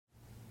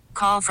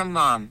call from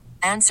mom.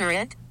 Answer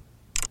it.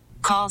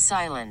 Call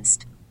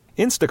silenced.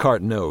 Instacart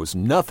knows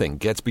nothing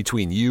gets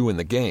between you and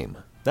the game.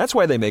 That's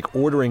why they make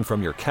ordering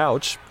from your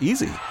couch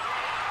easy.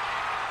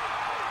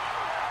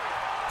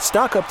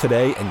 Stock up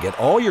today and get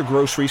all your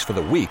groceries for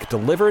the week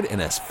delivered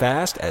in as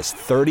fast as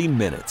 30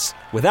 minutes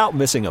without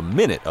missing a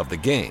minute of the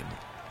game.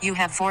 You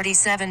have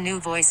 47 new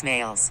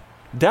voicemails.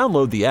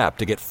 Download the app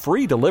to get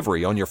free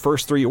delivery on your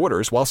first 3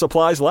 orders while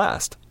supplies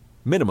last.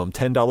 Minimum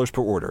 $10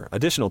 per order.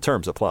 Additional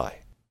terms apply.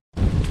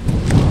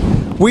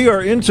 We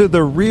are into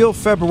the real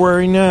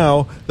February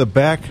now, the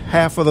back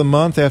half of the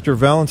month after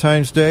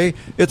Valentine's Day.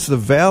 It's the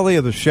Valley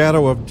of the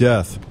Shadow of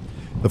Death.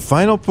 The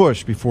final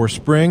push before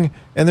spring,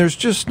 and there's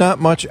just not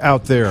much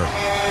out there.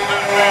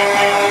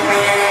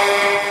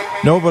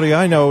 Nobody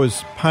I know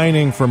is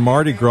pining for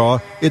Mardi Gras.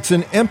 It's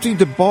an empty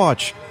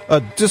debauch,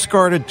 a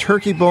discarded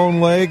turkey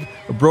bone leg,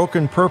 a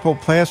broken purple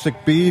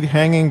plastic bead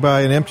hanging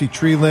by an empty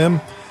tree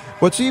limb.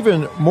 What's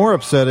even more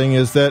upsetting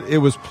is that it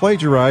was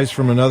plagiarized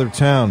from another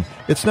town.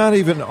 It's not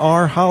even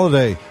our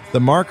holiday. The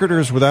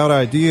marketers without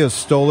ideas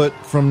stole it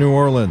from New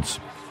Orleans.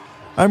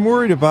 I'm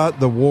worried about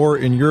the war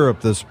in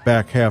Europe this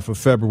back half of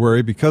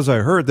February because I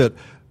heard that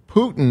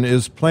Putin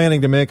is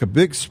planning to make a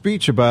big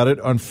speech about it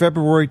on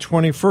February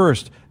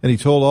 21st, and he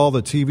told all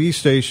the TV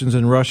stations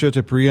in Russia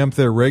to preempt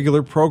their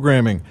regular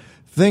programming.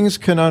 Things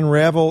can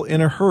unravel in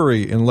a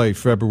hurry in late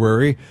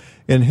February.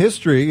 In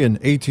history, in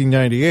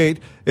 1898,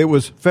 it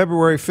was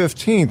February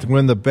 15th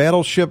when the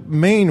battleship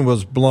Maine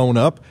was blown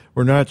up.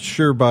 We're not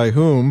sure by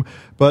whom,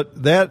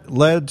 but that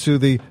led to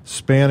the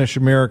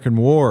Spanish-American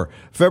War.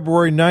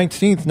 February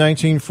 19th,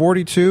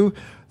 1942,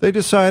 they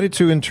decided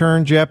to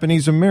intern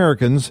Japanese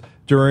Americans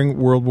during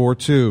World War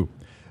II.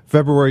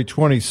 February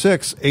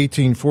 26,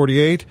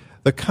 1848,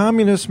 the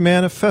Communist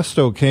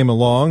Manifesto came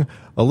along,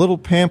 a little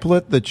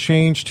pamphlet that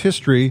changed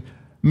history,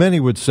 many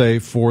would say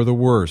for the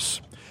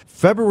worse.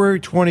 February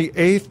 28,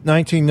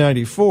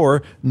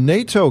 1994,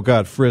 NATO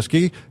got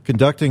frisky,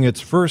 conducting its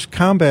first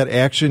combat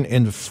action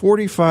in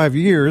 45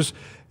 years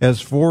as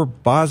 4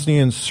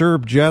 Bosnian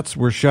Serb jets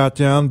were shot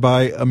down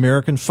by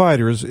American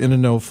fighters in a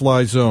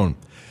no-fly zone.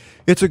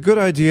 It's a good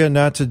idea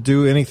not to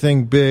do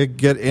anything big,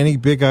 get any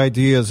big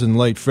ideas in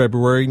late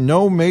February.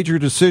 No major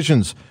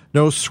decisions,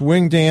 no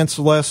swing dance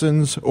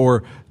lessons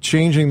or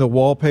changing the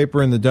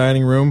wallpaper in the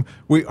dining room.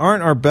 We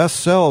aren't our best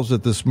selves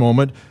at this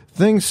moment.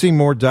 Things seem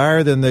more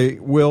dire than they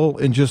will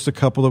in just a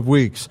couple of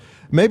weeks.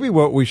 Maybe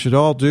what we should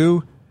all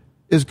do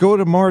is go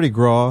to Mardi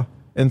Gras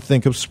and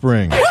think of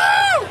spring.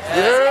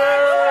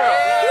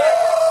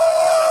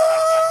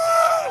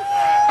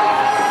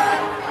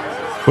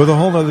 With a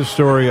whole other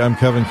story, I'm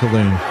Kevin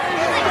Killeen.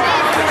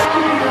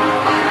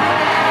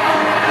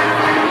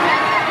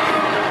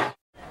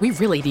 We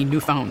really need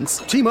new phones.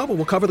 T-Mobile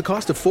will cover the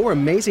cost of 4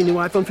 amazing new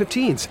iPhone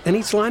 15s, and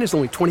each line is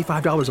only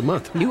 $25 a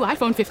month. New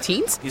iPhone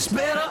 15s? It's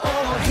better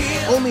over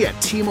here. Only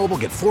at T-Mobile,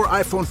 get 4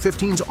 iPhone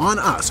 15s on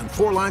us and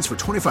 4 lines for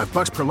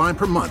 $25 per line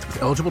per month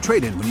with eligible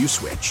trade-in when you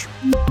switch.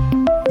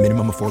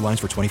 Minimum of 4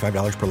 lines for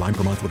 $25 per line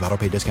per month with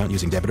autopay discount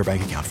using debit or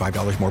bank account.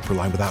 $5 more per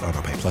line without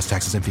autopay, plus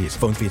taxes and fees.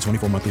 Phone fee at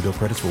 24 monthly bill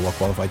credits for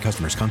well-qualified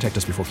customers. Contact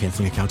us before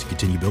canceling account to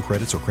continue bill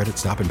credits or credit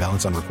stop and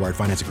balance on required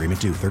finance agreement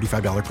due.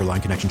 $35 per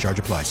line connection charge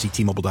applies. See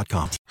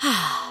T-Mobile.com.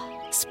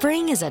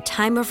 Spring is a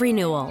time of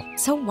renewal,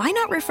 so why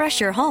not refresh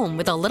your home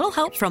with a little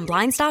help from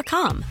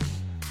Blinds.com?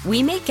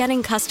 We make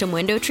getting custom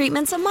window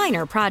treatments a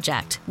minor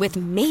project with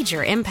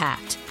major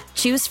impact.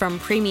 Choose from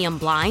premium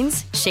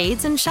blinds,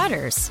 shades, and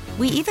shutters.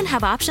 We even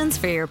have options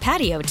for your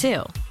patio,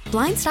 too.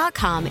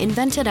 Blinds.com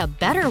invented a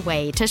better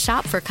way to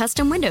shop for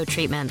custom window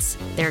treatments.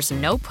 There's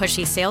no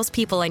pushy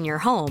salespeople in your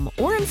home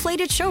or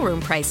inflated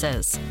showroom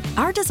prices.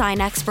 Our design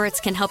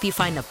experts can help you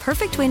find the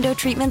perfect window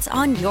treatments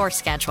on your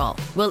schedule.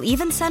 We'll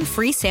even send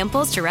free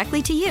samples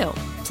directly to you.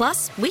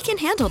 Plus, we can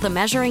handle the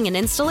measuring and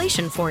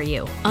installation for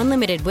you.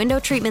 Unlimited window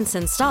treatments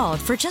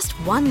installed for just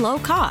one low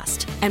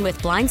cost. And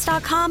with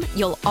Blinds.com,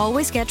 you'll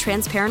always get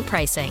transparent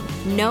pricing.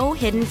 No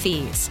hidden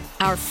fees.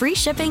 Our free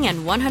shipping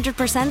and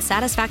 100%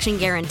 satisfaction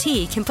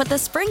guarantee can put the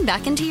spring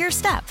back into your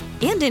step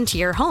and into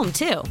your home,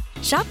 too.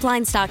 Shop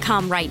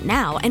Blinds.com right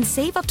now and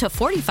save up to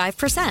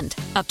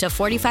 45%. Up to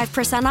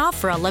 45% off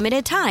for a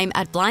limited time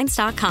at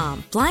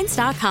Blinds.com.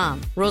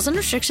 Blinds.com. Rules and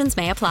restrictions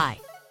may apply.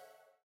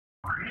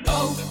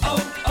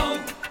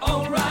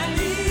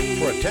 O'Reilly.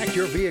 Protect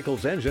your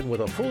vehicle's engine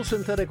with a full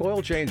synthetic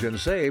oil change and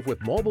save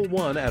with Mobile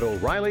One at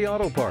O'Reilly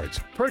Auto Parts.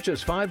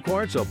 Purchase 5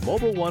 quarts of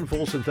Mobile One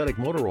full synthetic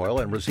motor oil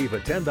and receive a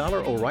 $10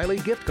 O'Reilly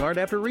gift card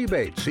after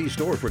rebate. See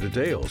store for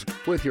details.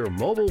 With your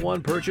Mobile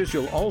One purchase,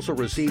 you'll also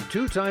receive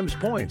 2 times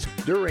points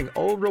during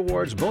O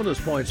Rewards Bonus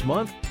Points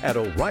Month at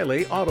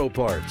O'Reilly Auto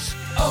Parts.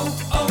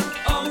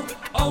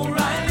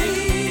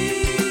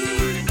 O'Reilly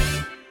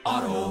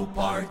Auto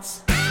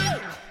Parts.